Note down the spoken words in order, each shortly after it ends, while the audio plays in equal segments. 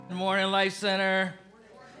Good morning, Life Center.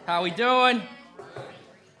 How we doing?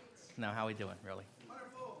 No, how we doing, really?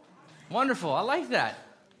 Wonderful. I like that.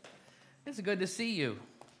 It's good to see you.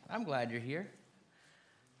 I'm glad you're here.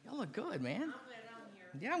 Y'all look good, man. I'm glad I'm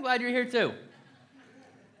here. Yeah, I'm glad you're here, too.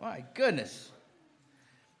 My goodness.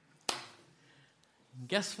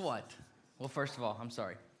 Guess what? Well, first of all, I'm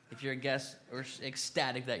sorry. If you're a guest, we're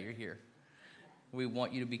ecstatic that you're here. We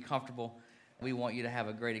want you to be comfortable. We want you to have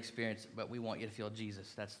a great experience, but we want you to feel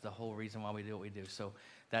Jesus. That's the whole reason why we do what we do. So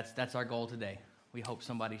that's our goal today. We hope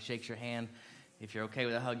somebody shakes your hand. If you're okay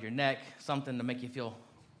with a hug your neck, something to make you feel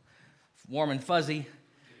warm and fuzzy.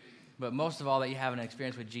 But most of all, that you have an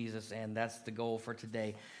experience with Jesus, and that's the goal for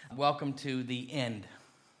today. Welcome to the end.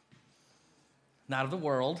 Not of the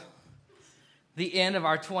world. The end of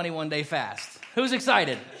our 21-day fast. Who's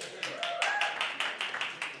excited?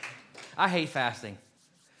 I hate fasting.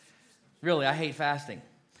 Really, I hate fasting.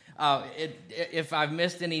 If I've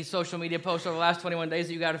missed any social media posts over the last 21 days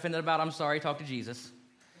that you got offended about, I'm sorry, talk to Jesus.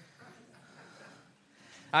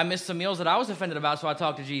 I missed some meals that I was offended about, so I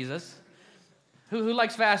talked to Jesus. Who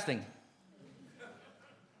likes fasting?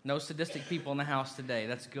 No sadistic people in the house today.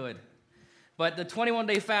 That's good. But the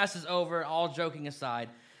 21-day fast is over, all joking aside.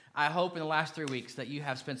 I hope in the last 3 weeks that you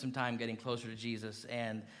have spent some time getting closer to Jesus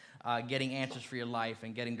and getting answers for your life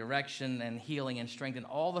and getting direction and healing and strength and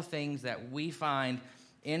all the things that we find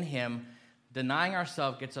in Him. Denying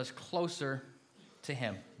ourselves gets us closer to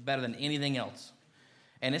Him, better than anything else.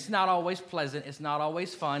 And it's not always pleasant. It's not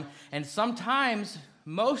always fun. And sometimes,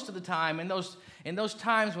 most of the time, in those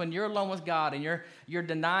times when you're alone with God and you're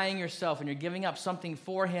denying yourself and you're giving up something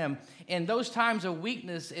for Him, in those times of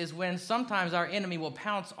weakness is when sometimes our enemy will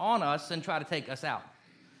pounce on us and try to take us out.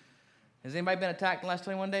 Has anybody been attacked in the last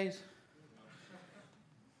 21 days?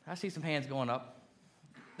 I see some hands going up.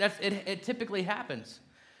 It typically happens.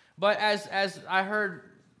 But as I heard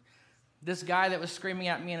this guy that was screaming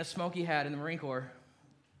at me in a smoky hat in the Marine Corps,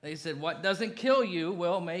 they said, what doesn't kill you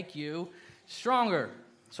will make you stronger.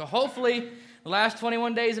 So hopefully the last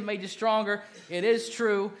 21 days have made you stronger. It is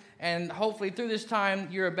true. And hopefully through this time,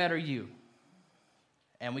 you're a better you.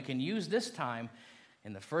 And we can use this time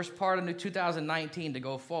in the first part of 2019 to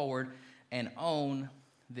go forward and own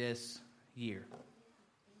this year.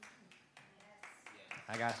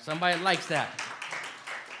 I got somebody that likes that.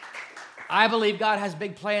 I believe God has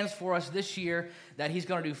big plans for us this year that He's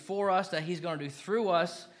going to do for us, that He's going to do through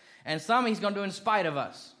us, and some He's going to do in spite of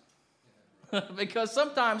us. Because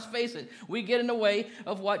sometimes, face it, we get in the way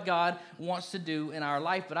of what God wants to do in our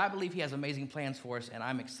life, but I believe He has amazing plans for us, and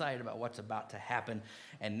I'm excited about what's about to happen.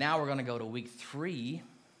 And now we're going to go to week 3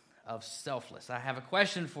 of Selfless. I have a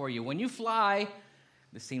question for you. When you fly,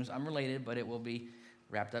 this seems unrelated, but it will be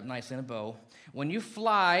wrapped up nicely in a bow. When you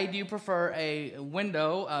fly, do you prefer a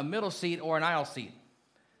window, a middle seat, or an aisle seat?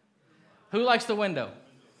 Who likes the window?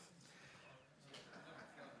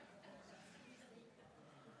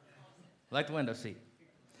 I like the window seat.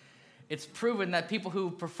 It's proven that people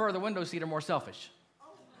who prefer the window seat are more selfish.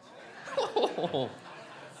 Oh.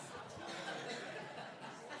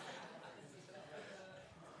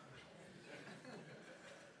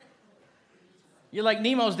 You're like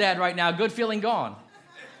Nemo's dad right now. Good feeling gone.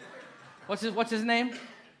 What's his name?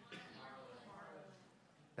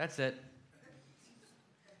 That's it.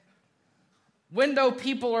 Window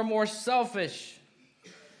people are more selfish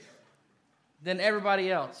than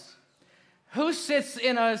everybody else. Who sits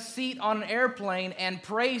in a seat on an airplane and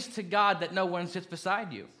prays to God that no one sits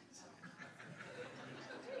beside you?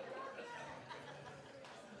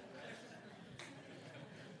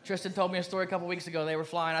 Tristan told me a story a couple weeks ago. They were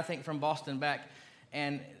flying, I think, from Boston back,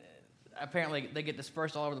 and apparently they get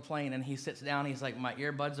dispersed all over the plane, and he sits down. He's like, my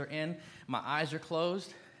earbuds are in, my eyes are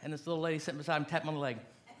closed, and this little lady sitting beside him tapped him on the leg.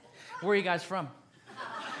 Where are you guys from?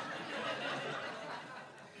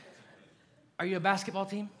 Are you a basketball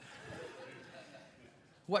team?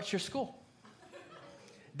 What's your school?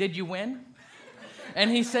 Did you win? And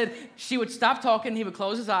he said she would stop talking, he would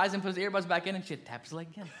close his eyes and put his earbuds back in, and she'd tap his leg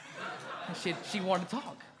again. And she wanted to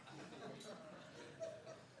talk.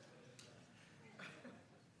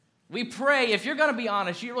 We pray, if you're going to be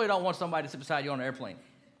honest, you really don't want somebody to sit beside you on an airplane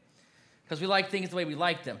because we like things the way we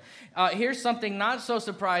like them. Here's something not so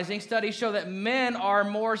surprising. Studies show that men are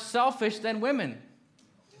more selfish than women.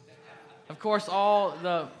 Of course, all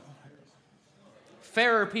the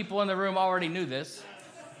fairer people in the room already knew this.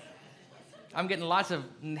 I'm getting lots of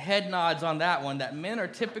head nods on that one, that men are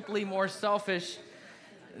typically more selfish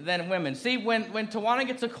than women. See, when Tawana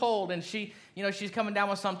gets a cold and she's coming down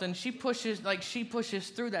with something, she pushes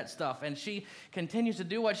through that stuff, and she continues to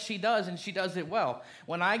do what she does, and she does it well.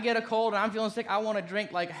 When I get a cold and I'm feeling sick, I want to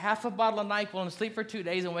drink like half a bottle of NyQuil and sleep for 2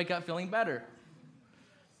 days and wake up feeling better.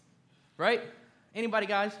 Right? Anybody,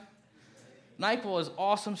 guys? NyQuil is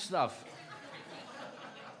awesome stuff.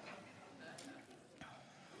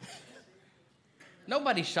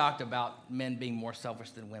 Nobody's shocked about men being more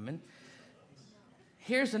selfish than women.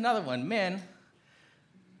 Here's another one. Men,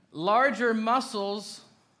 larger muscles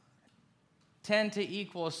tend to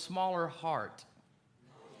equal a smaller heart.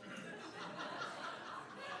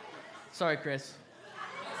 Sorry, Chris.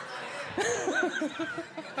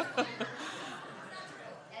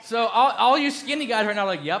 So all you skinny guys right now are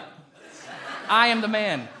like, yep, I am the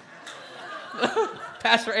man.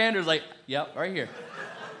 Pastor Andrew's like, yep, right here.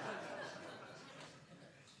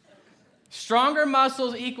 Stronger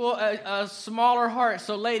muscles equal a smaller heart.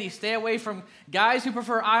 So ladies, stay away from guys who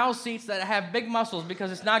prefer aisle seats that have big muscles,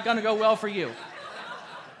 because it's not going to go well for you.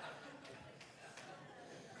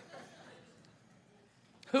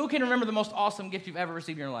 Who can remember the most awesome gift you've ever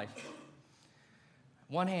received in your life?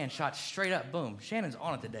 One hand shot straight up, boom. Shannon's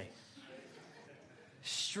on it today.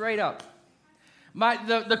 Straight up.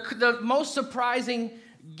 The most surprising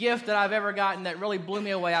gift that I've ever gotten that really blew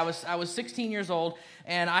me away. I was 16 years old,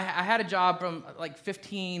 and I had a job from like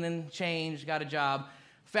 15 and change, got a job.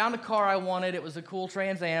 Found a car I wanted. It was a cool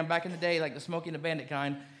Trans Am back in the day, like the Smokey and the Bandit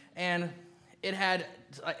kind. And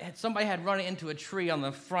somebody had run it into a tree on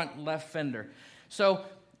the front left fender. So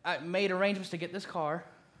I made arrangements to get this car,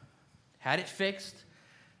 had it fixed,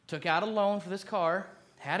 took out a loan for this car,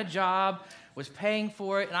 had a job, was paying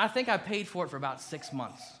for it, and I think I paid for it for about 6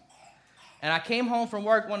 months. And I came home from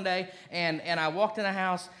work one day, and I walked in the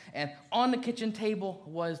house, and on the kitchen table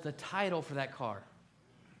was the title for that car.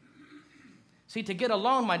 See, to get a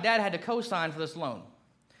loan, my dad had to co-sign for this loan.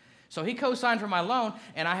 So he co-signed for my loan,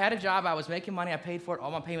 and I had a job. I was making money. I paid for it,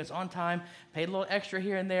 all my payments on time, paid a little extra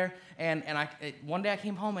here and there. And one day I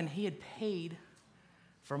came home, and he had paid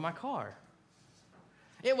for my car.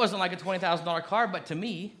 It wasn't like a $20,000 car, but to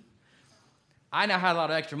me, I now had a lot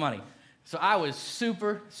of extra money. So I was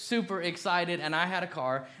super, super excited, and I had a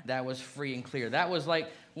car that was free and clear. That was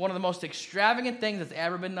like one of the most extravagant things that's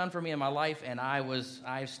ever been done for me in my life, and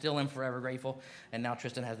I still am forever grateful. And now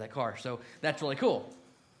Tristan has that car, so that's really cool.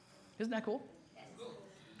 Isn't that cool?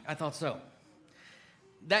 I thought so.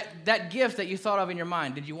 That gift that you thought of in your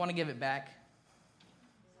mind, did you want to give it back?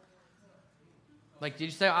 Like, did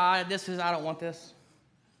you say, I don't want this?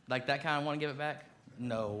 Like that kind of want to give it back?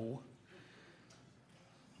 No.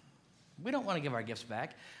 We don't want to give our gifts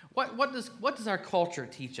back. What does our culture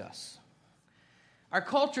teach us? Our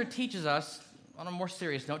culture teaches us, on a more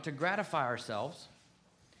serious note, to gratify ourselves,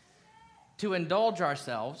 to indulge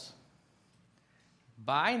ourselves,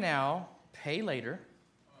 buy now, pay later.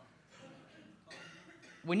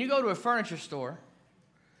 When you go to a furniture store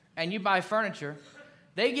and you buy furniture,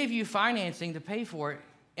 they give you financing to pay for it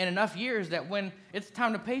in enough years that when it's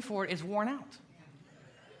time to pay for it, it's worn out.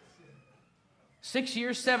 6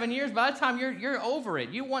 years, 7 years, by the time you're over it,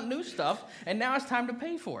 you want new stuff, and now it's time to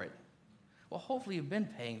pay for it. Well, hopefully you've been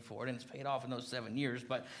paying for it, and it's paid off in those 7 years,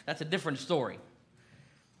 but that's a different story.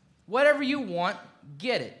 Whatever you want,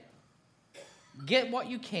 get it. Get what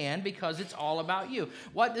you can, because it's all about you.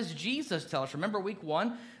 What does Jesus tell us? Remember week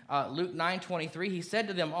 1, Luke 9:23, he said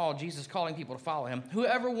to them all, Jesus calling people to follow him,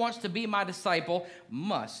 whoever wants to be my disciple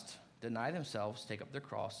must deny themselves, take up their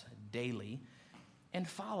cross daily, and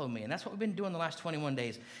follow me. And that's what we've been doing the last 21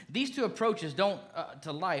 days. These two approaches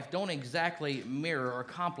to life don't exactly mirror or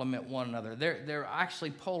complement one another. They're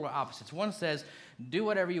actually polar opposites. One says, do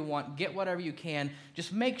whatever you want, get whatever you can,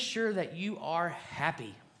 just make sure that you are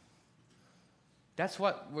happy. That's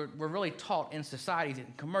what we're really taught in societies, in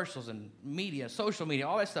commercials and media, social media,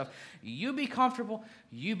 all that stuff. You be comfortable,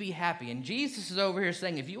 you be happy. And Jesus is over here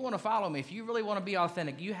saying, if you want to follow me, if you really want to be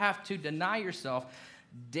authentic, you have to deny yourself,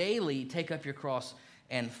 daily take up your cross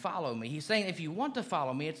and follow me. He's saying if you want to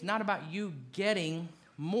follow me, it's not about you getting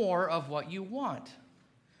more of what you want.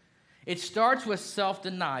 It starts with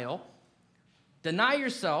self-denial. Deny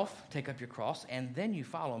yourself, take up your cross, and then you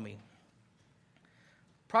follow me.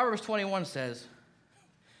 Proverbs 21 says,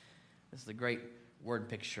 this is the great word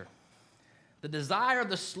picture. The desire of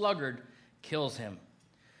the sluggard kills him,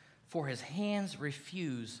 for his hands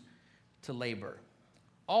refuse to labor.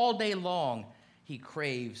 All day long he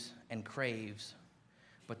craves and craves,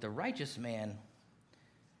 but the righteous man,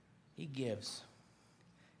 he gives,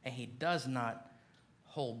 and he does not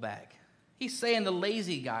hold back. He's saying the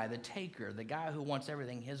lazy guy, the taker, the guy who wants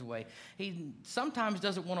everything his way, he sometimes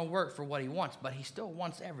doesn't want to work for what he wants, but he still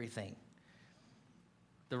wants everything.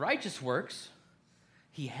 The righteous works,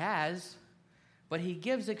 he has, but he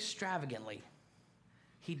gives extravagantly.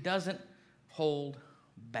 He doesn't hold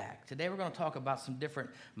back. Today we're going to talk about some different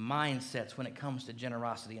mindsets when it comes to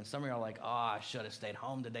generosity. And some of you are like, oh, I should have stayed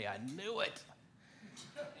home today. I knew it.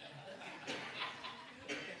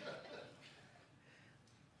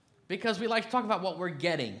 Because we like to talk about what we're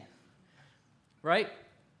getting, right?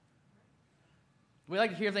 We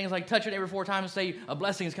like to hear things like touch your neighbor 4 times and say a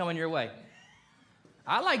blessing is coming your way.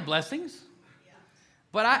 I like blessings.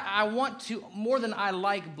 But I want to, more than I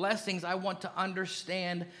like blessings, I want to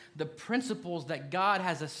understand the principles that God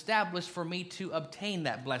has established for me to obtain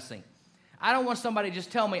that blessing. I don't want somebody to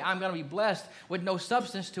just tell me I'm going to be blessed with no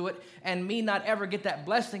substance to it and me not ever get that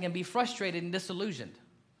blessing and be frustrated and disillusioned.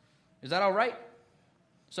 Is that all right?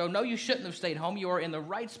 So no, you shouldn't have stayed home. You are in the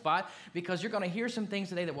right spot because you're going to hear some things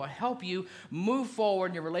today that will help you move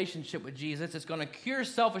forward in your relationship with Jesus. It's going to cure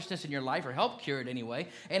selfishness in your life, or help cure it anyway,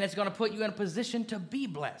 and it's going to put you in a position to be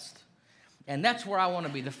blessed. And that's where I want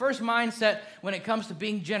to be. The first mindset when it comes to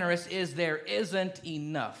being generous is there isn't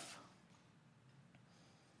enough.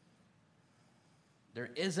 There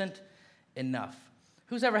isn't enough.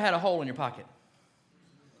 Who's ever had a hole in your pocket?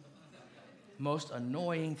 Most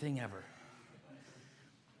annoying thing ever.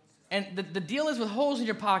 And the deal is with holes in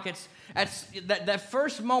your pockets, that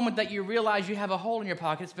first moment that you realize you have a hole in your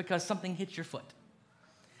pocket, it's because something hits your foot.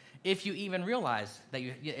 If you even realize that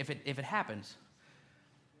if it happens.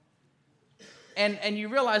 And you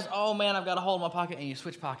realize, oh man, I've got a hole in my pocket, and you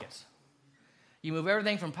switch pockets. You move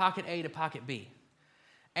everything from pocket A to pocket B.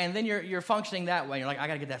 And then you're functioning that way. You're like, I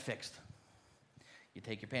got to get that fixed. You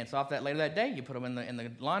take your pants off later that day, you put them in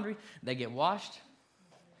the laundry, they get washed,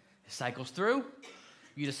 it cycles through.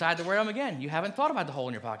 You decide to wear them again. You haven't thought about the hole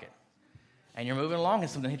in your pocket. And you're moving along and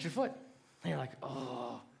something hits your foot. And you're like,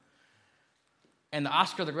 oh. And the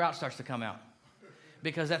Oscar the Grouch starts to come out.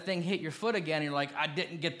 Because that thing hit your foot again. And you're like, I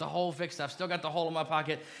didn't get the hole fixed. I've still got the hole in my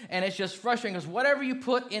pocket. And it's just frustrating because whatever you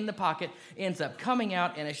put in the pocket ends up coming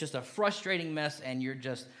out. And it's just a frustrating mess. And you're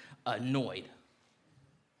just annoyed.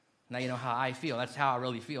 Now you know how I feel. That's how I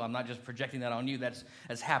really feel. I'm not just projecting that on you. That's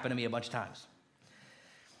happened to me a bunch of times.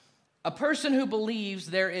 A person who believes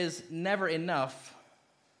there is never enough,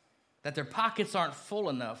 that their pockets aren't full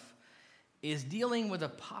enough, is dealing with a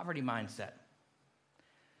poverty mindset.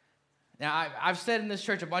 Now, I've said in this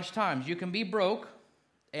church a bunch of times, you can be broke,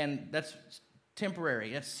 and that's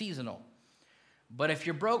temporary, that's seasonal. But if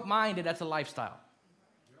you're broke-minded, that's a lifestyle.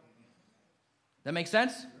 That make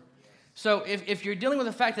sense? So if you're dealing with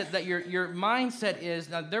the fact that your mindset is,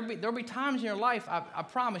 now there'll be times in your life, I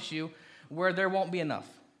promise you, where there won't be enough.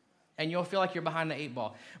 And you'll feel like you're behind the 8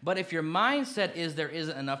 ball. But if your mindset is there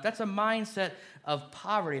isn't enough, that's a mindset of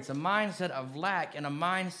poverty. It's a mindset of lack and a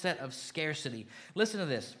mindset of scarcity. Listen to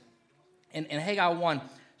this. In Haggai 1,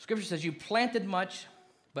 Scripture says, you planted much,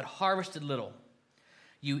 but harvested little.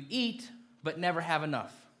 You eat, but never have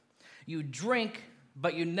enough. You drink,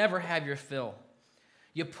 but you never have your fill.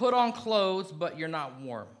 You put on clothes, but you're not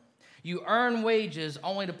warm. You earn wages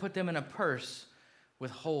only to put them in a purse with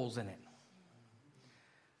holes in it.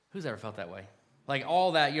 Who's ever felt that way? Like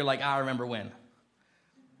all that, you're like, I remember when.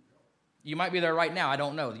 You might be there right now. I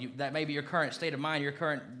don't know. That may be your current state of mind, your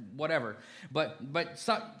current whatever. But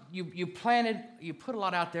you planted, you put a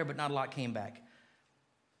lot out there, but not a lot came back.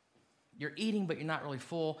 You're eating, but you're not really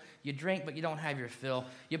full. You drink, but you don't have your fill.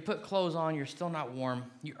 You put clothes on, you're still not warm.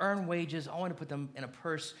 You earn wages only to put them in a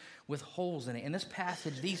purse with holes in it. In this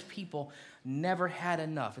passage, these people never had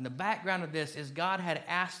enough. And the background of this is God had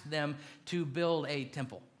asked them to build a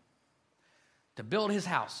temple, to build his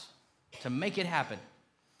house, to make it happen.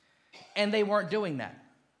 And they weren't doing that.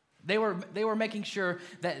 They were making sure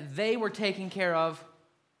that they were taking care of,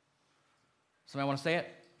 somebody want to say it?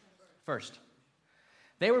 First.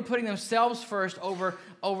 They were putting themselves first over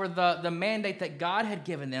the mandate that God had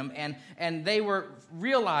given them, and they were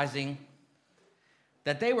realizing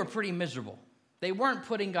that they were pretty miserable. They weren't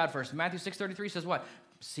putting God first. Matthew 6:33 says what?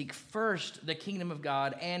 Seek first the kingdom of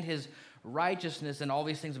God and his righteousness, and all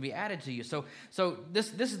these things will be added to you. So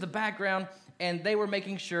this is the background, and they were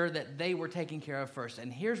making sure that they were taken care of first.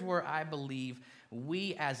 And here's where I believe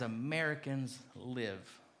we as Americans live.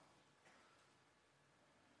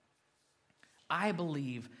 I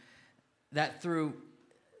believe that through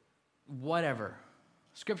whatever,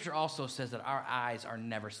 Scripture also says that our eyes are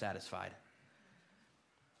never satisfied.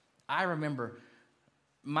 I remember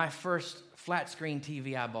my first flat screen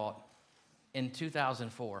TV I bought in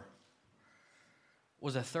 2004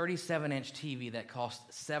 was a 37-inch TV that cost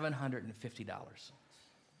 $750.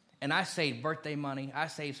 And I saved birthday money. I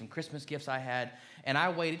saved some Christmas gifts I had. And I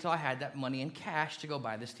waited till I had that money in cash to go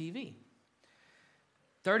buy this TV.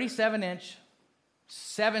 37-inch,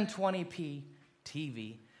 720p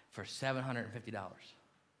TV for $750.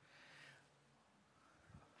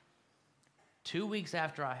 2 weeks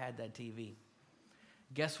after I had that TV,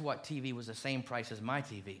 guess what TV was the same price as my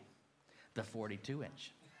TV? The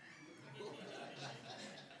 42-inch.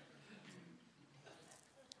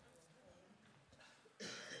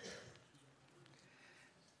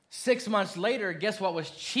 6 months later, guess what was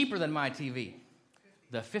cheaper than my TV?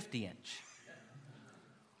 The 50-inch.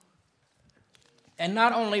 And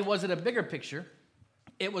not only was it a bigger picture,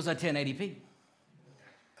 it was a 1080p.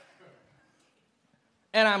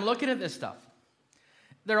 And I'm looking at this stuff.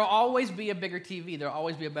 There will always be a bigger TV. There will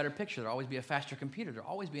always be a better picture. There will always be a faster computer. There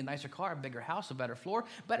will always be a nicer car, a bigger house, a better floor,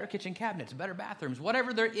 better kitchen cabinets, better bathrooms.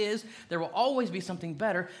 Whatever there is, there will always be something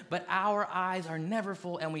better, but our eyes are never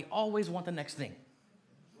full, and we always want the next thing.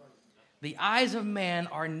 The eyes of man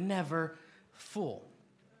are never full.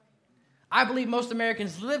 I believe most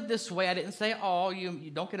Americans live this way. I didn't say all.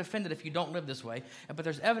 You don't get offended if you don't live this way. But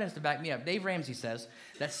there's evidence to back me up. Dave Ramsey says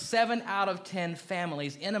that 7 out of 10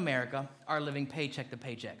 families in America are living paycheck to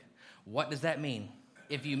paycheck. What does that mean?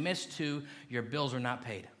 If you miss 2, your bills are not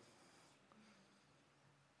paid.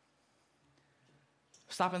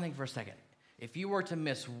 Stop and think for a second. If you were to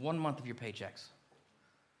miss 1 month of your paychecks,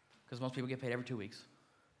 because most people get paid every 2 weeks,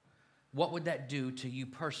 what would that do to you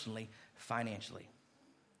personally, financially?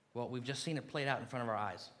 Well, we've just seen it played out in front of our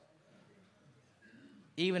eyes.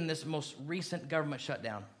 Even this most recent government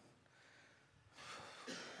shutdown.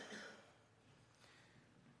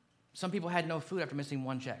 Some people had no food after missing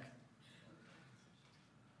 1 check.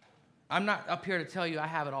 I'm not up here to tell you I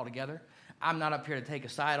have it all together. I'm not up here to take a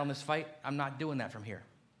side on this fight. I'm not doing that from here.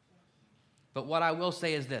 But what I will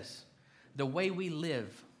say is this. The way we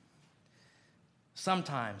live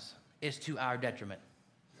sometimes is to our detriment.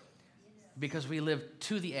 Because we live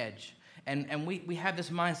to the edge. And we have this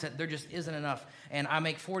mindset, there just isn't enough. And I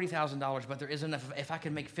make $40,000, but there isn't enough if I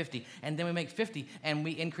can make 50. And then we make 50, and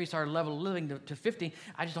we increase our level of living to 50.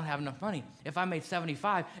 I just don't have enough money. If I made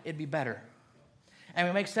 75, it'd be better. And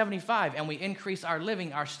we make 75, and we increase our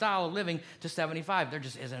living, our style of living to 75. There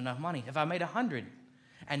just isn't enough money. If I made 100,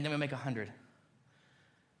 and then we make 100.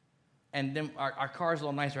 And then our car's a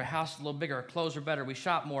little nicer, our house is a little bigger, our clothes are better, we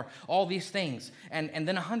shop more, all these things. And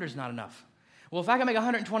then 100 is not enough. Well, if I can make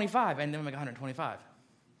 125, and then we make 125,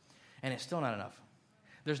 and it's still not enough.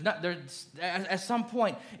 At some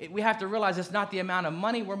point, we have to realize it's not the amount of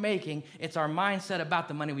money we're making, it's our mindset about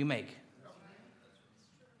the money we make.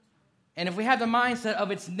 And if we have the mindset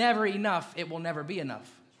of it's never enough, it will never be enough.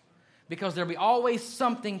 Because there'll be always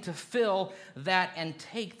something to fill that and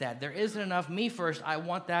take that. There isn't enough. Me first, I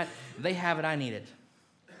want that. They have it, I need it.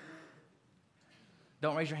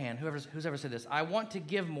 Don't raise your hand. Who's ever said this? I want to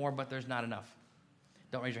give more, but there's not enough.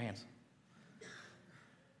 Don't raise your hands.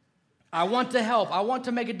 I want to help. I want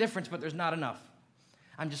to make a difference, but there's not enough.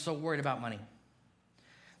 I'm just so worried about money.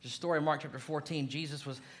 There's a story in Mark chapter 14. Jesus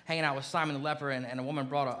was hanging out with Simon the leper, and a woman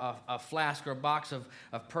brought a flask or a box of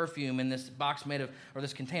perfume in this box made of, or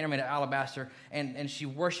this container made of alabaster, and she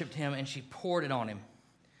worshiped him, and she poured it on him.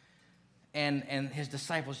 And his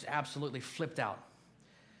disciples absolutely flipped out.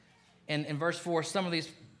 And in verse 4, some of these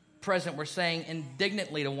present were saying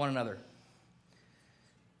indignantly to one another,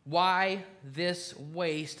 why this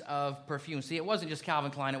waste of perfume? See, it wasn't just Calvin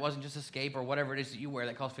Klein. It wasn't just Escape or whatever it is that you wear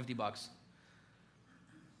that costs $50.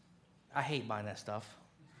 I hate buying that stuff.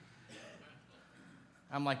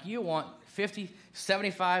 I'm like, you want $50,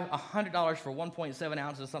 $75, $100 for 1.7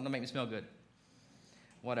 ounces of something to make me smell good.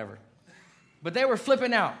 Whatever. But they were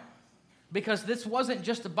flipping out because this wasn't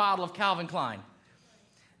just a bottle of Calvin Klein.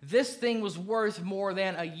 This thing was worth more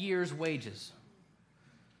than a year's wages.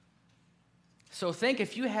 So think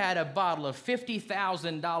if you had a bottle of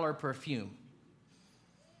 $50,000 perfume.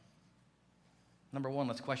 Number one,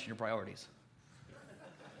 let's question your priorities.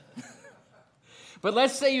 But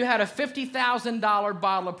let's say you had a $50,000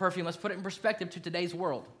 bottle of perfume. Let's put it in perspective to today's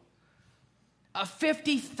world. A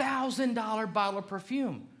 $50,000 bottle of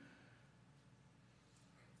perfume.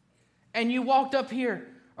 And you walked up here,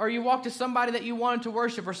 or you walked to somebody that you wanted to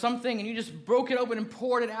worship or something, and you just broke it open and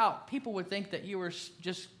poured it out. People would think that you were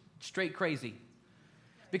just straight crazy.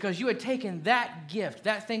 Because you had taken that gift,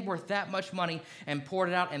 that thing worth that much money, and poured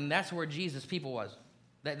it out, and that's where Jesus' people was.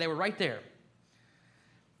 They were right there.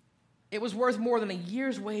 It was worth more than a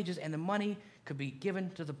year's wages, and the money could be given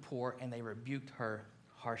to the poor, and they rebuked her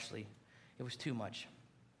harshly. It was too much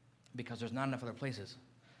because there's not enough other places.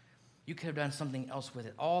 You could have done something else with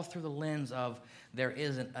it, all through the lens of there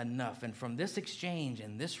isn't enough. And from this exchange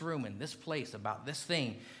in this room, in this place, about this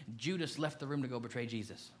thing, Judas left the room to go betray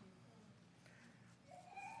Jesus.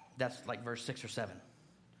 That's like verse 6 or 7.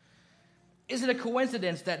 Is it a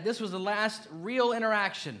coincidence that this was the last real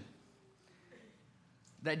interaction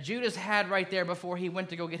that Judas had right there before he went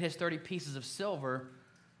to go get his 30 pieces of silver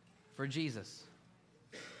for Jesus?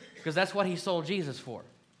 Because that's what he sold Jesus for.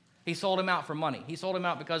 He sold him out for money. He sold him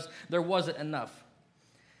out because there wasn't enough.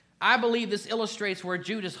 I believe this illustrates where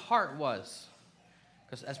Judas' heart was.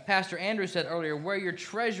 Because as Pastor Andrew said earlier, where your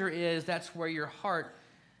treasure is, that's where your heart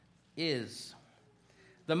is.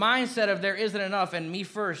 The mindset of there isn't enough and me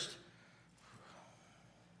first,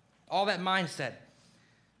 all that mindset,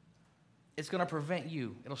 it's going to prevent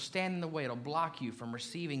you. It'll stand in the way. It'll block you from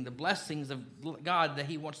receiving the blessings of God that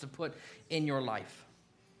he wants to put in your life.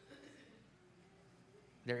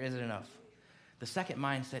 There isn't enough. The second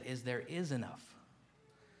mindset is there is enough.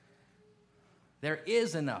 There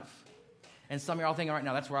is enough. And some of y'all thinking right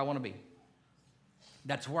now, that's where I want to be.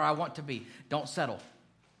 That's where I want to be. Don't settle,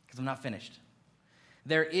 because I'm not finished.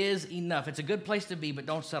 There is enough. It's a good place to be, but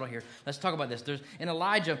don't settle here. Let's talk about this. There's in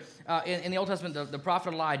Elijah, in the Old Testament, the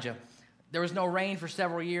prophet Elijah, there was no rain for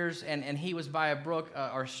several years, and he was by a brook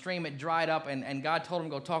or stream. It dried up, and God told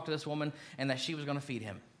him to go talk to this woman and that she was going to feed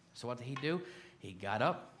him. So what did he do? He got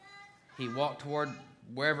up. He walked toward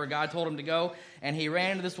wherever God told him to go, and he ran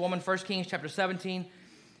into this woman, 1 Kings chapter 17.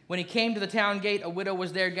 When he came to the town gate, a widow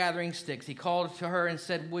was there gathering sticks. He called to her and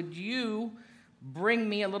said, "Would you bring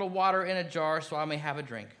me a little water in a jar so I may have a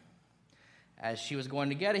drink?" As she was going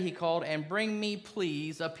to get it, he called, "And bring me,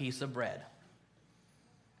 please, a piece of bread."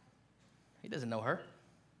 He doesn't know her.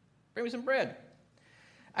 "Bring me some bread."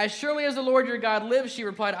 "As surely as the Lord your God lives," she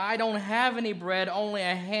replied, "I don't have any bread, only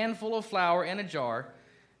a handful of flour in a jar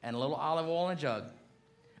and a little olive oil in a jug.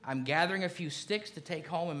 I'm gathering a few sticks to take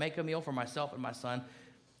home and make a meal for myself and my son.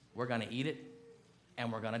 We're going to eat it,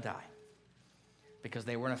 and we're going to die." Because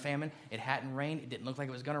they were in a famine. It hadn't rained. It didn't look like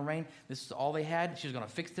it was going to rain. This is all they had. She was going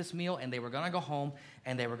to fix this meal, and they were going to go home,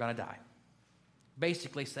 and they were going to die.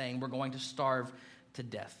 Basically saying, we're going to starve to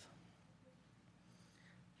death.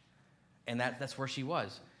 And that's where she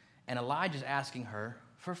was. And Elijah's asking her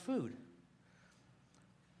for food.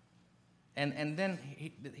 And then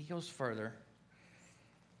he goes further.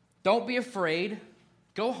 "Don't be afraid.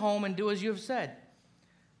 Go home and do as you have said.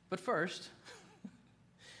 But first,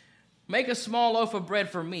 make a small loaf of bread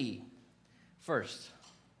for me first.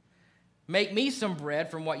 Make me some bread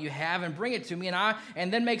from what you have and bring it to me,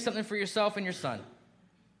 and then make something for yourself and your son.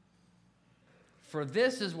 For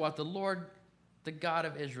this is what the Lord, the God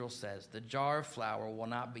of Israel, says: the jar of flour will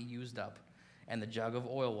not be used up, and the jug of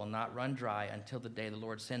oil will not run dry until the day the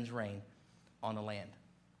Lord sends rain on the land."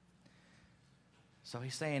 So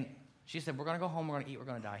he's saying, she said, "We're going to go home, we're going to eat, we're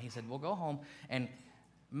going to die." He said, "Well, go home and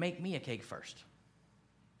make me a cake first.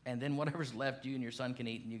 And then whatever's left, you and your son can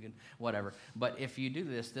eat, and you can whatever. But if you do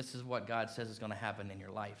this, this is what God says is going to happen in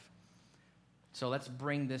your life." So let's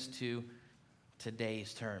bring this to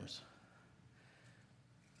today's terms.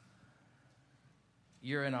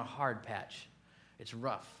 You're in a hard patch. It's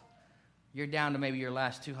rough. You're down to maybe your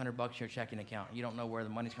last $200 in your checking account. You don't know where the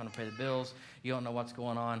money's going to pay the bills. You don't know what's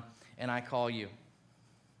going on. And I call you.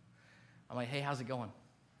 I'm like, "Hey, how's it going?"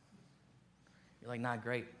 You're like, "Not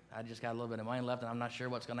great. I just got a little bit of money left, and I'm not sure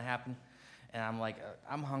what's going to happen." And I'm like,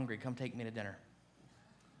 "I'm hungry. Come take me to dinner."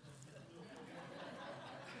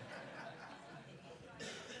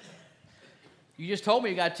 You just told me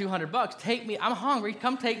you got $200. Take me. I'm hungry.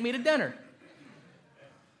 Come take me to dinner.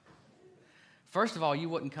 First of all, you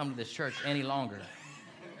wouldn't come to this church any longer.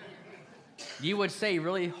 You would say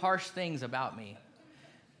really harsh things about me,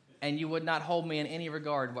 and you would not hold me in any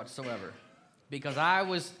regard whatsoever, because I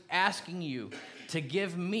was asking you to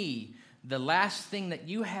give me the last thing that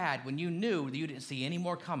you had when you knew that you didn't see any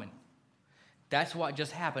more coming. That's what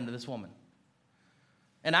just happened to this woman.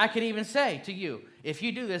 And I could even say to you, if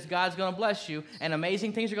you do this, God's going to bless you, and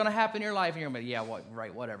amazing things are going to happen in your life, and you're going to be, "Yeah,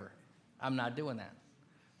 right, whatever. I'm not doing that."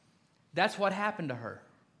 That's what happened to her.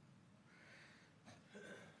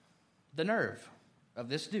 The nerve of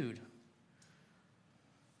this dude.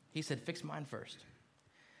 He said, "Fix mine first."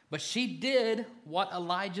 But she did what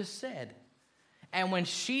Elijah said. And when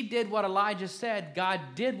she did what Elijah said, God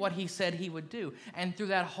did what he said he would do. And through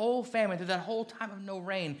that whole famine, through that whole time of no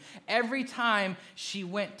rain, every time she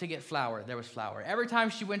went to get flour, there was flour. Every time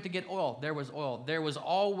she went to get oil, there was oil. There was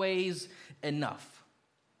always enough.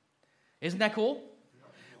 Isn't that cool?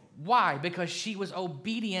 Why? Because she was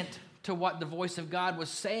obedient to what the voice of God was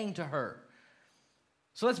saying to her.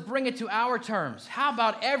 So let's bring it to our terms. How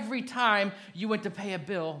about every time you went to pay a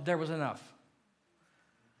bill, there was enough?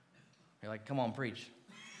 You're like, come on, preach.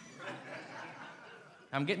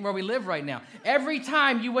 I'm getting where we live right now. Every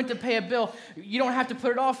time you went to pay a bill, you don't have to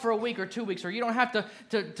put it off for a week or 2 weeks, or you don't have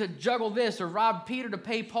to juggle this or rob Peter to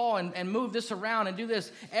pay Paul and move this around and do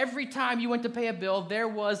this. Every time you went to pay a bill, there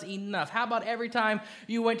was enough. How about every time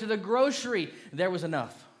you went to the grocery, there was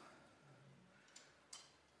enough?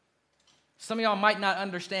 Some of y'all might not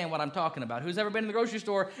understand what I'm talking about. Who's ever been in the grocery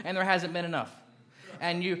store and there hasn't been enough?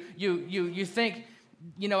 And you think,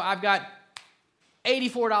 I've got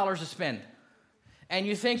 $84 to spend. And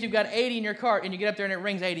you think you've got 80 in your cart, and you get up there and it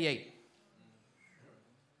rings 88.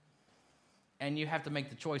 And you have to make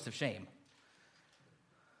the choice of shame.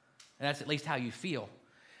 And that's at least how you feel.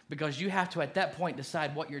 Because you have to, at that point,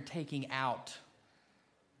 decide what you're taking out.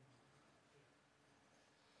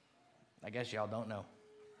 I guess y'all don't know.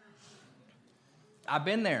 I've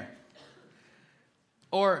been there.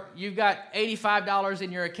 Or you've got $85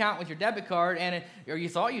 in your account with your debit card, or you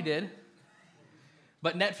thought you did,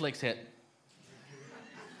 but Netflix hit.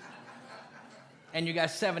 And you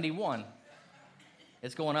got 71.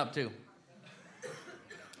 It's going up too.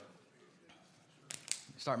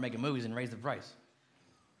 Start making movies and raise the price.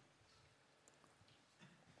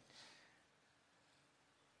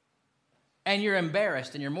 And you're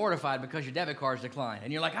embarrassed and you're mortified because your debit card's declined.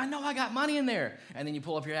 And you're like, I know I got money in there. And then you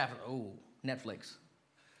pull up your app, oh, Netflix.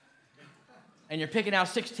 And you're picking out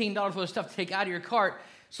 $16 worth of stuff to take out of your cart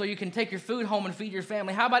so you can take your food home and feed your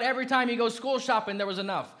family. How about every time you go school shopping, there was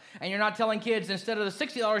enough? And you're not telling kids, instead of the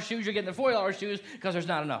 $60 shoes, you're getting the $40 shoes because there's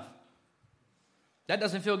not enough. That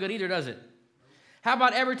doesn't feel good either, does it? How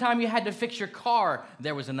about every time you had to fix your car,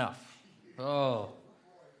 there was enough? Oh.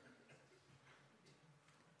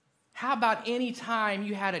 How about any time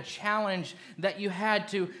you had a challenge that you had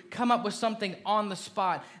to come up with something on the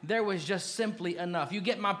spot, there was just simply enough? You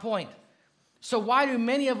get my point. So why do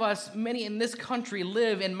many in this country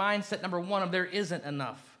live in mindset number one of there isn't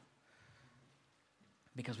enough?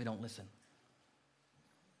 Because we don't listen.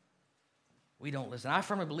 We don't listen. I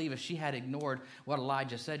firmly believe if she had ignored what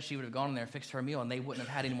Elijah said, she would have gone in there and fixed her meal, and they wouldn't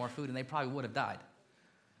have had any more food, and they probably would have died.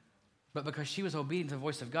 But because she was obedient to the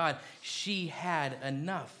voice of God, she had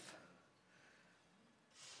enough.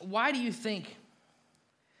 Why do you think,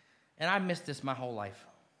 and I missed this my whole life.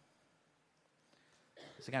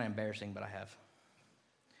 It's kind of embarrassing, but I have.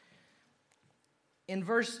 In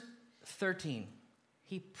verse 13,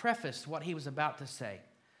 he prefaced what he was about to say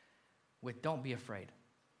with, don't be afraid.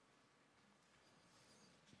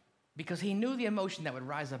 Because he knew the emotion that would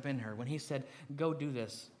rise up in her when he said, go do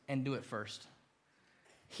this and do it first.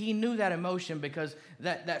 He knew that emotion because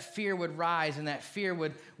that fear would rise, and that fear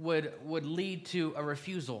would lead to a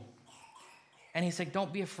refusal. And he said,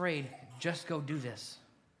 don't be afraid, just go do this.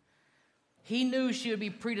 He knew she would be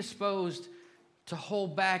predisposed to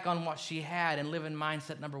hold back on what she had and live in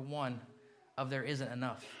mindset number one of there isn't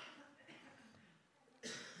enough.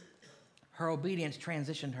 Her obedience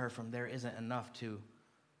transitioned her from there isn't enough to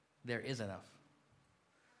there is enough.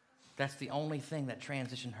 That's the only thing that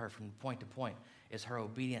transitioned her from point to point, is her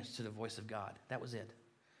obedience to the voice of God. That was it.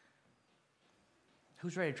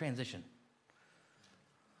 Who's ready to transition?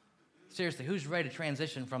 Seriously, who's ready to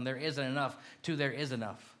transition from there isn't enough to there is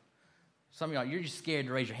enough? Some of y'all, you're just scared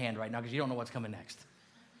to raise your hand right now because you don't know what's coming next.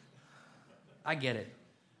 I get it.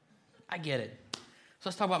 So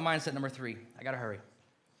let's talk about mindset number 3. I got to hurry.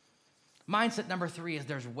 Mindset number 3 is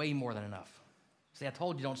there's way more than enough. See, I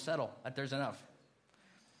told you don't settle, that there's enough.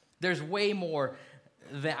 There's way more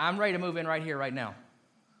than, I'm ready to move in right here, right now.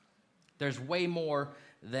 There's way more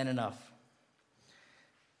than enough.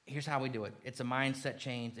 Here's how we do it. It's a mindset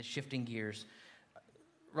change. It's shifting gears.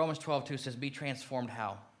 Romans 12:2 says, be transformed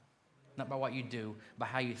how? Not by what you do, by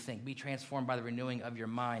how you think. Be transformed by the renewing of your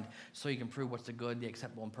mind so you can prove what's the good, the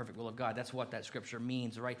acceptable, and perfect will of God. That's what that scripture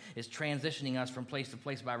means, right? It's transitioning us from place to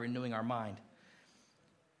place by renewing our mind.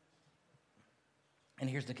 And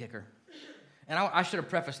here's the kicker. And I should have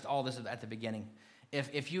prefaced all this at the beginning.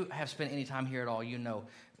 If you have spent any time here at all, you know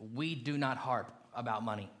we do not harp about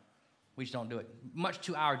money. We just don't do it. Much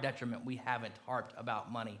to our detriment, we haven't harped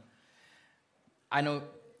about money. I know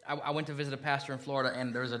I went to visit a pastor in Florida,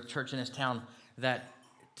 and there was a church in his town that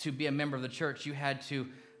to be a member of the church, you had to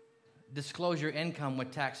disclose your income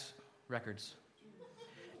with tax records.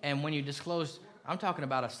 And when you disclosed, I'm talking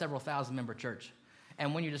about a several thousand member church.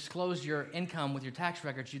 And when you disclosed your income with your tax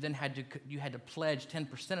records, you then had to pledge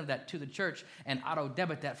 10% of that to the church and auto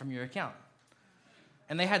debit that from your account.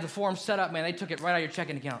 And they had the form set up, man. They took it right out of your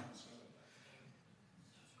checking account.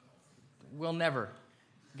 We'll never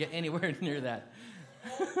get anywhere near that.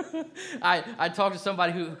 I talked to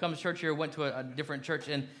somebody who comes to church here, went to a different church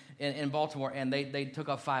in Baltimore, and they took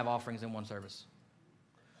up 5 offerings in one service.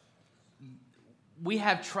 We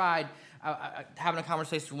have tried, having a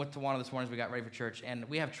conversation with Tawana this morning as we got ready for church, and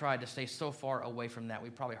we have tried to stay so far away from that.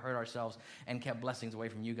 We probably hurt ourselves and kept blessings away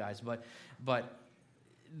from you guys. But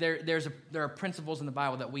there are principles in the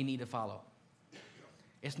Bible that we need to follow.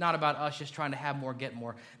 It's not about us just trying to have more, get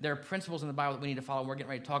more. There are principles in the Bible that we need to follow, and we're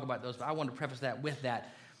getting ready to talk about those. But I want to preface that with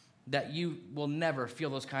that you will never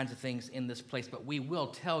feel those kinds of things in this place, but we will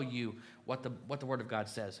tell you what the Word of God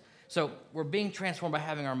says. So we're being transformed by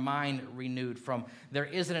having our mind renewed from there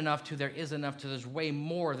isn't enough to there is enough to there's way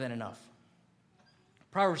more than enough.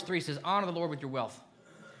 Proverbs 3 says, honor the Lord with your wealth.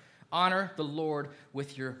 Honor the Lord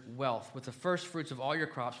with your wealth. With the first fruits of all your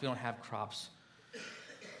crops. We don't have crops.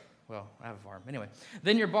 Well, I have a farm. Anyway.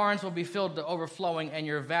 Then your barns will be filled to overflowing, and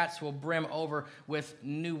your vats will brim over with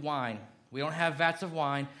new wine. We don't have vats of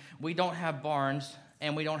wine. We don't have barns,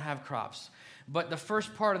 and we don't have crops. But the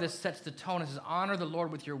first part of this sets the tone. It says, honor the Lord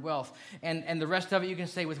with your wealth. And the rest of it you can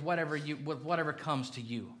say with whatever comes to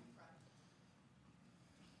you.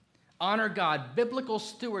 Honor God. Biblical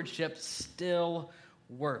stewardship still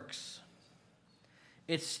works.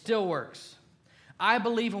 It still works. I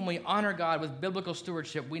believe when we honor God with biblical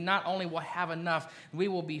stewardship, we not only will have enough, we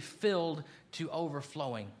will be filled to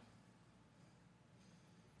overflowing.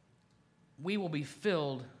 We will be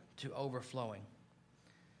filled to overflowing.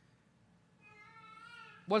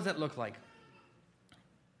 What does that look like?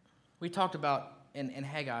 We talked about in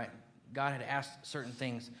Haggai, God had asked certain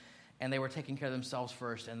things, and they were taking care of themselves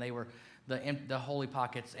first, and they were the holy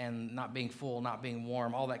pockets and not being full, not being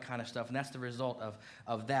warm, all that kind of stuff, and that's the result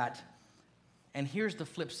of that. And here's the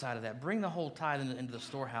flip side of that. Bring the whole tithe into the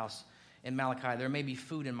storehouse in Malachi. There may be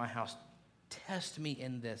food in my house. Test me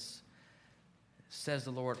in this, says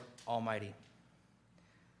the Lord Almighty.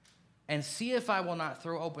 And see if I will not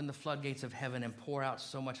throw open the floodgates of heaven and pour out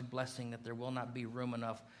so much blessing that there will not be room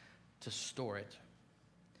enough to store it.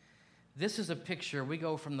 This is a picture. We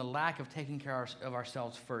go from the lack of taking care of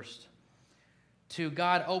ourselves first to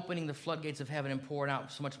God opening the floodgates of heaven and pouring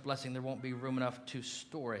out so much blessing there won't be room enough to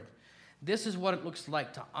store it. This is what it looks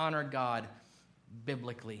like to honor God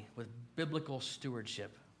biblically, with biblical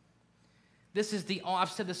stewardship. This is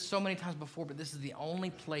I've said this so many times before, but this is the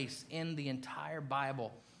only place in the entire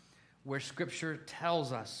Bible where Scripture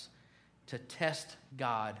tells us to test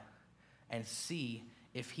God and see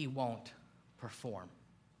if He won't perform.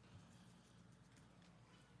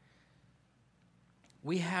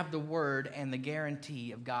 We have the word and the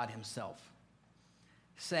guarantee of God Himself,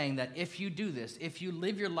 saying that if you do this, if you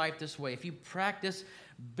live your life this way, if you practice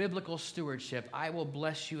biblical stewardship, I will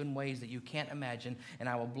bless you in ways that you can't imagine, and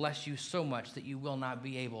I will bless you so much that you will not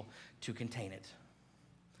be able to contain it.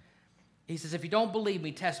 He says, if you don't believe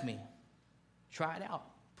me, test me. Try it out.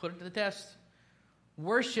 Put it to the test.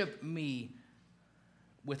 Worship me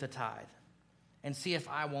with a tithe and see if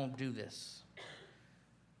I won't do this.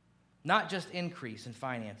 Not just increase in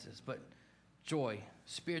finances, but joy,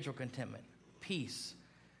 spiritual contentment, peace,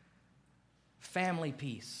 family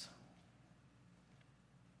peace,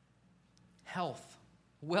 health,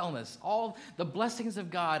 wellness. All the blessings of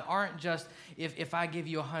God aren't just if I give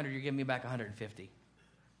you 100, you're giving me back 150.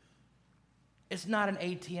 It's not an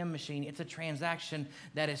ATM machine. It's a transaction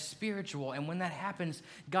that is spiritual. And when that happens,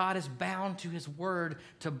 God is bound to His word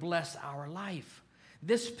to bless our life.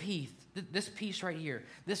 This piece right here,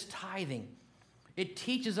 this tithing, it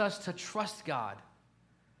teaches us to trust God.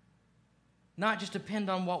 Not just depend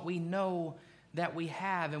on what we know that we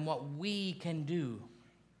have and what we can do.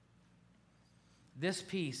 This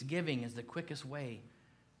piece, giving, is the quickest way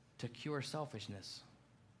to cure selfishness.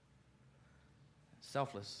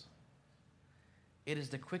 Selfless. It is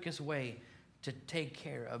the quickest way to take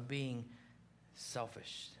care of being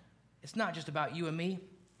selfish. It's not just about you and me.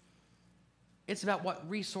 It's about what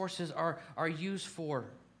resources are used for.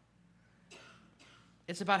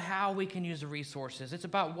 It's about how we can use the resources. It's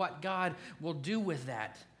about what God will do with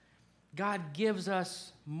that. God gives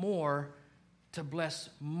us more to bless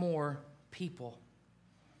more people.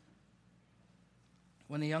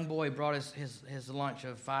 When the young boy brought his lunch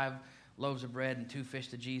of 5 loaves of bread and 2 fish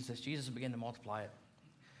to Jesus, Jesus began to multiply it.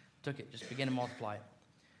 Took it, just began to multiply it.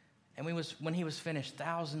 And when he was finished,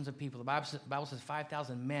 thousands of people. The Bible says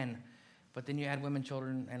 5,000 men, but then you add women,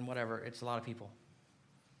 children, and whatever. It's a lot of people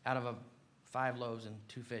out of 5 loaves and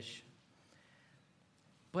 2 fish.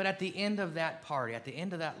 But at the end of that party, at the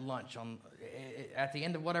end of that lunch, at the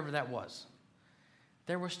end of whatever that was,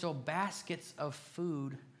 there were still baskets of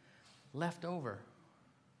food left over.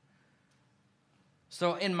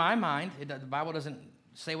 So in my mind, the Bible doesn't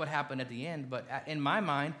say what happened at the end, but in my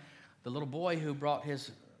mind, the little boy who brought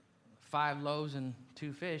his 5 loaves and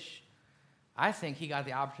 2 fish, I think he got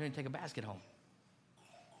the opportunity to take a basket home.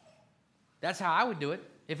 That's how I would do it.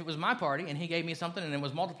 If it was my party and he gave me something and it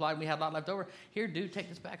was multiplied and we had a lot left over, here, dude, take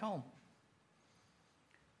this back home.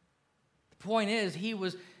 The point is, he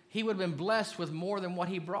would have been blessed with more than what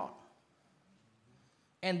he brought.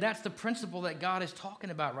 And that's the principle that God is talking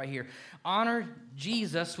about right here. Honor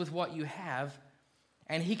Jesus with what you have,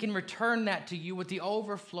 and he can return that to you with the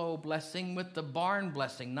overflow blessing, with the barn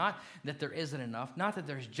blessing. Not that there isn't enough, not that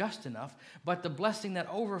there's just enough, but the blessing that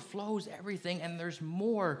overflows everything, and there's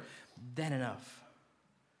more than enough.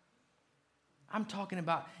 I'm talking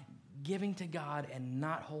about giving to God and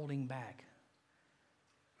not holding back.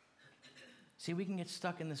 See, we can get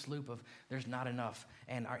stuck in this loop of there's not enough,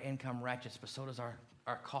 and our income ratchets, but so does our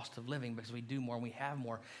cost of living, because we do more and we have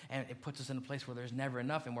more, and it puts us in a place where there's never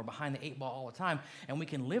enough, and we're behind the 8 ball all the time, and we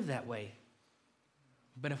can live that way.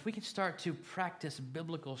 But if we can start to practice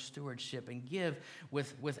biblical stewardship and give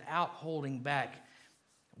without holding back,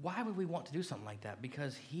 why would we want to do something like that?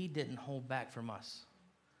 Because he didn't hold back from us.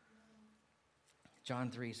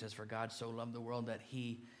 John 3 says, "For God so loved the world that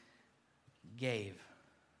he gave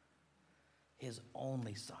his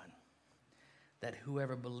only Son, that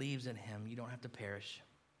whoever believes in him, you don't have to perish,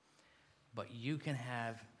 but you can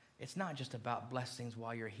have." It's not just about blessings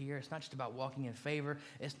while you're here. It's not just about walking in favor.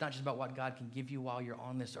 It's not just about what God can give you while you're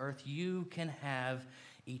on this earth. You can have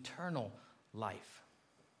eternal life.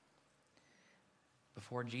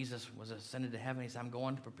 Before Jesus was ascended to heaven, he said, "I'm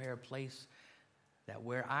going to prepare a place that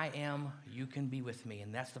where I am, you can be with me."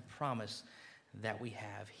 And that's the promise that we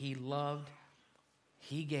have. He loved,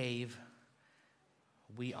 he gave,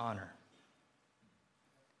 we honor.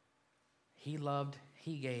 He loved,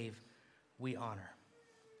 he gave, we honor.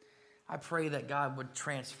 I pray that God would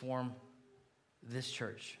transform this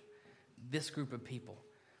church, this group of people,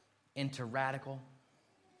 into radical.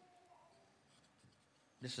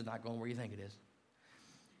 This is not going where you think it is.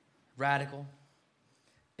 Radical,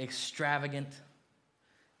 extravagant,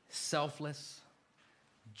 selfless,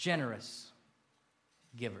 generous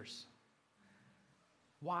givers.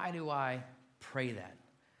 Why do I pray that?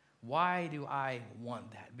 Why do I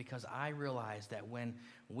want that? Because I realize that when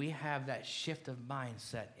we have that shift of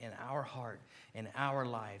mindset in our heart, in our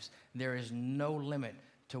lives, there is no limit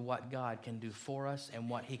to what God can do for us and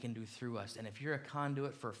what he can do through us. And if you're a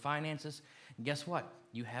conduit for finances, guess what?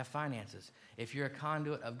 You have finances. If you're a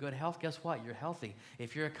conduit of good health, guess what? You're healthy.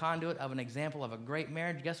 If you're a conduit of an example of a great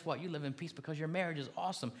marriage, guess what? You live in peace because your marriage is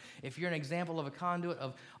awesome. If you're an example of a conduit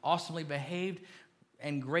of awesomely behaved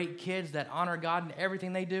and great kids that honor God in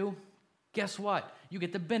everything they do, guess what? You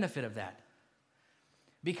get the benefit of that.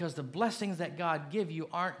 Because the blessings that God give you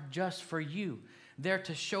aren't just for you. They're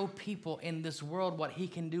to show people in this world what he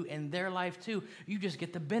can do in their life too. You just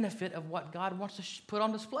get the benefit of what God wants to put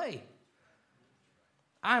on display.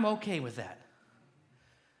 I'm okay with that.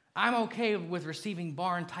 I'm okay with receiving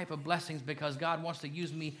barn type of blessings because God wants to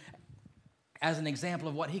use me as an example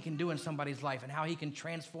of what he can do in somebody's life and how he can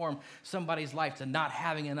transform somebody's life to not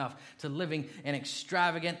having enough, to living an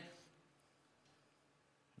extravagant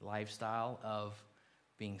lifestyle of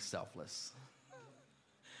being selfless.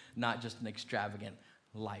 Not just an extravagant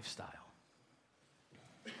lifestyle.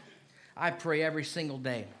 I pray every single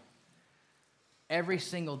day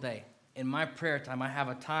in my prayer time, I have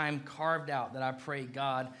a time carved out that I pray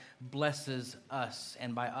God blesses us,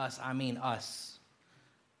 and by us, I mean us,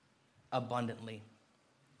 abundantly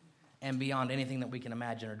and beyond anything that we can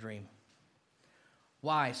imagine or dream.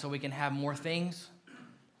 Why? So we can have more things?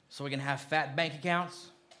 So we can have fat bank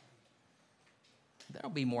accounts? There'll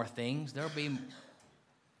be more things. There'll be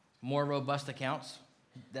more robust accounts.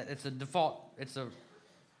 It's a default. It's a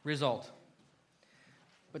result.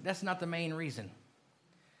 But that's not the main reason.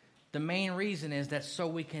 The main reason is that so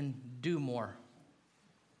we can do more.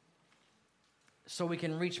 So we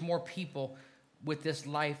can reach more people with this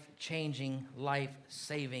life-changing,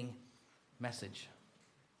 life-saving message.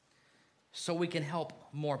 So we can help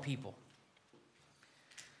more people.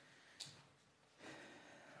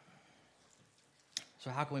 So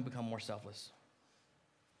how can we become more selfless?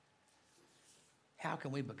 How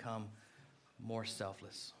can we become more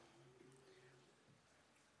selfless?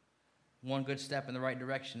 One good step in the right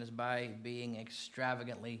direction is by being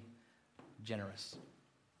extravagantly generous.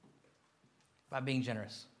 By being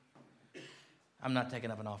generous. I'm not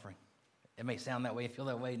taking up an offering. It may sound that way, feel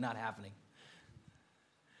that way, not happening.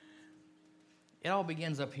 It all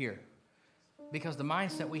begins up here. Because the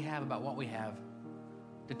mindset we have about what we have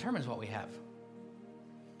determines what we have.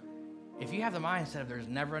 If you have the mindset of there's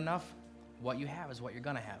never enough, what you have is what you're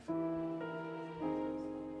going to have.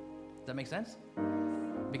 Does that make sense?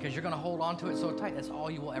 Because you're going to hold on to it so tight, that's all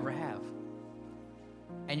you will ever have.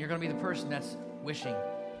 And you're going to be the person that's wishing,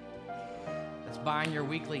 that's buying your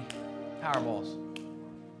weekly Powerballs,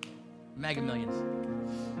 Mega Millions,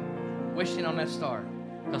 wishing on that star.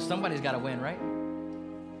 Because somebody's got to win, right?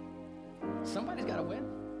 Somebody's got to win.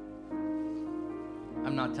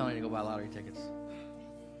 I'm not telling you to go buy lottery tickets.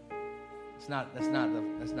 That's not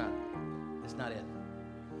it.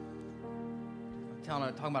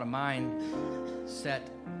 I'm talking about a mindset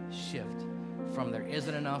shift from there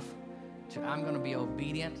isn't enough to I'm going to be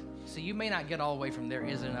obedient. See, you may not get all the way from there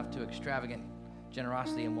isn't enough to extravagant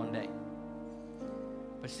generosity in one day.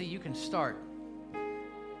 But see, you can start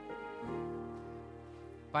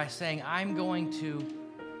by saying, I'm going to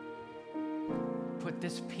put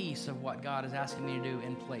this piece of what God is asking me to do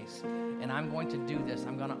in place. And I'm going to do this.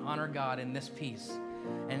 I'm going to honor God in this piece.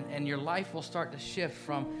 And your life will start to shift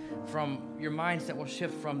from your mindset will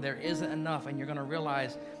shift from there isn't enough, and you're going to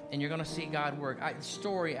realize and you're going to see God work.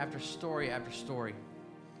 Story after story after story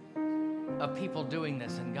of people doing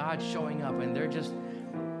this and God showing up, and they're just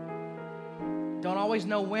don't always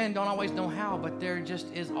know when, don't always know how, but there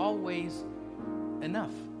just is always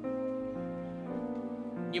enough.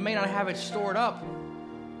 You may not have it stored up,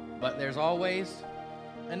 but there's always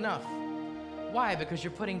enough. Why? Because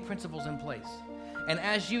you're putting principles in place. And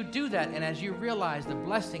as you do that, and as you realize the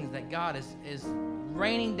blessings that God is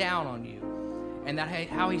raining down on you, and that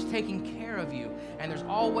how He's taking care of you, and there's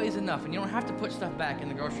always enough, and you don't have to put stuff back in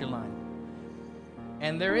the grocery line.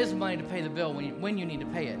 And there is money to pay the bill when you need to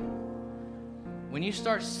pay it. When you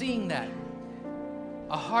start seeing that,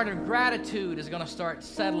 a heart of gratitude is going to start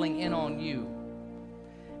settling in on you.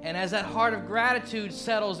 And as that heart of gratitude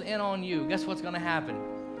settles in on you, guess what's going to happen?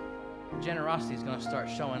 Generosity is going to start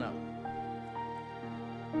showing up.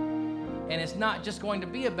 And it's not just going to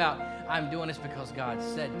be about, I'm doing this because God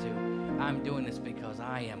said to. I'm doing this because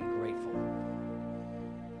I am grateful.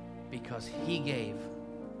 Because He gave,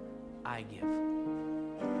 I give.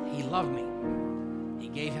 He loved me. He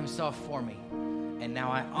gave Himself for me. And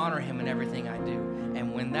now I honor Him in everything I do.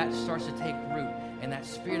 And when that starts to take root and that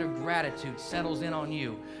spirit of gratitude settles in on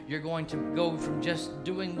you, you're going to go from just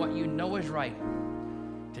doing what you know is right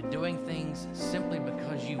to doing things simply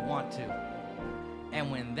because you want to. And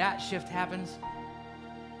when that shift happens,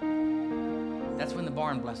 that's when the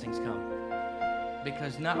barn blessings come.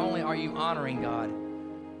 Because not only are you honoring God,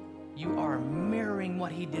 you are mirroring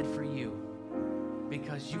what He did for you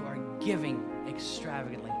because you are giving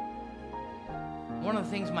extravagantly. One of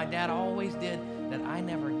the things my dad always did that I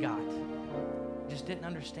never got, just didn't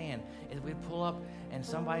understand, is we'd pull up and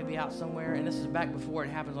somebody would be out somewhere, and this is back before it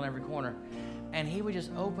happens on every corner, and he would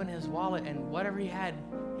just open his wallet and whatever he had,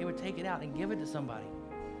 he would take it out and give it to somebody.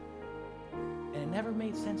 And it never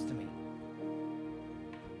made sense to me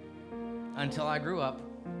until I grew up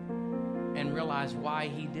and realized why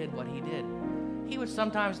he did what he did. He would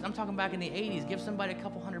sometimes, I'm talking back in the 80s, give somebody a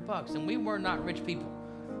couple $100, and we were not rich people.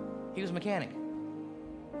 He was a mechanic.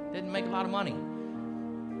 Didn't make a lot of money.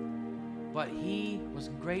 But he was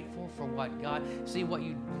grateful for what God... See, what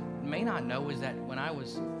you may not know is that when I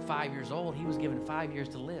was 5 years old, he was given 5 years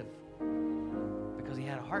to live because he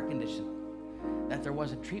had a heart condition that there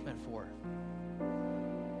wasn't treatment for.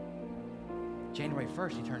 January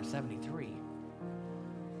 1st, he turned 73.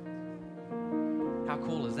 How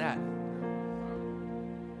cool is that?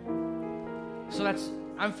 So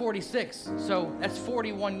I'm 46, so that's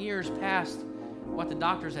 41 years past what the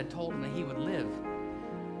doctors had told him that he would live.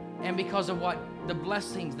 And because of what the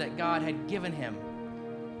blessings that God had given him,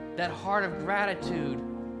 that heart of gratitude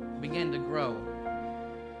began to grow.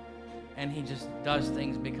 And he just does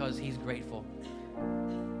things because he's grateful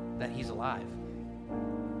that he's alive.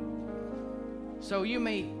 So you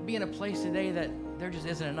may be in a place today that there just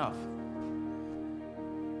isn't enough.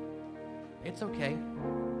 It's okay.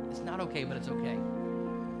 It's not okay, but it's okay.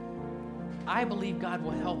 I believe God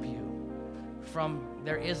will help you from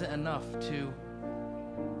there isn't enough to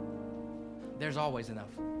there's always enough.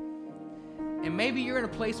 And maybe you're in a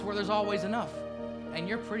place where there's always enough and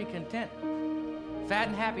you're pretty content. Fat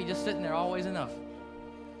and happy, just sitting there, always enough.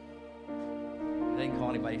 They didn't call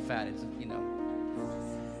anybody fat, it's,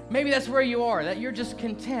 Maybe that's where you are, that you're just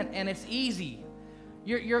content and it's easy.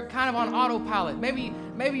 You're kind of on autopilot. Maybe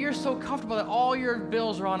you're so comfortable that all your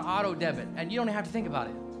bills are on auto debit and you don't have to think about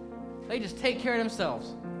it. They just take care of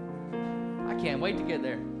themselves. I can't wait to get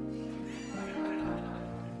there.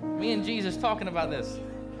 Me and Jesus talking about this.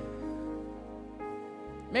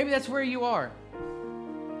 Maybe that's where you are.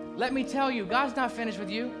 Let me tell you, God's not finished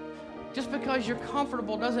with you. Just because you're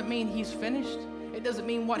comfortable doesn't mean He's finished. It doesn't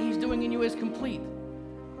mean what He's doing in you is complete.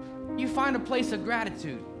 You find a place of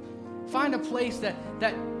gratitude. Find a place that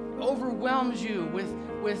overwhelms you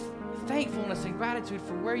with thankfulness and gratitude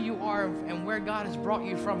for where you are and where God has brought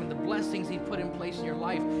you from and the blessings He put in place in your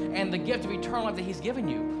life and the gift of eternal life that He's given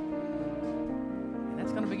you. And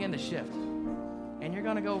that's going to begin to shift. And you're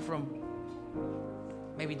going to go from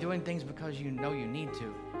maybe doing things because you know you need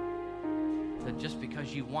to just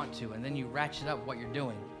because you want to, and then you ratchet up what you're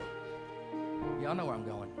doing. Y'all know where I'm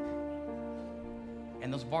going.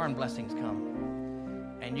 And those barn blessings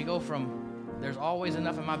come. And you go from, there's always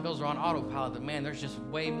enough and my bills are on autopilot, but man, there's just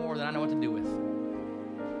way more than I know what to do with.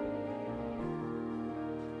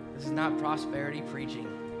 This is not prosperity preaching.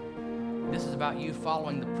 This is about you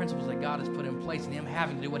following the principles that God has put in place and Him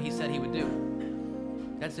having to do what He said He would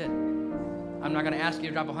do. That's it. I'm not going to ask you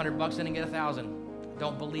to drop $100 in and get 1,000.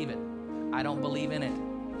 Don't believe it. I don't believe in it.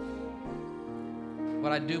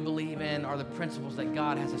 What I do believe in are the principles that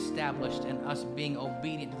God has established and us being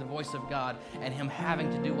obedient to the voice of God and Him having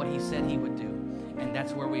to do what He said He would do. And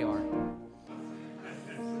that's where we are.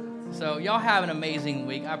 So y'all have an amazing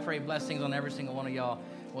week. I pray blessings on every single one of y'all.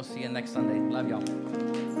 We'll see you next Sunday. Love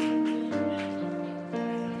y'all.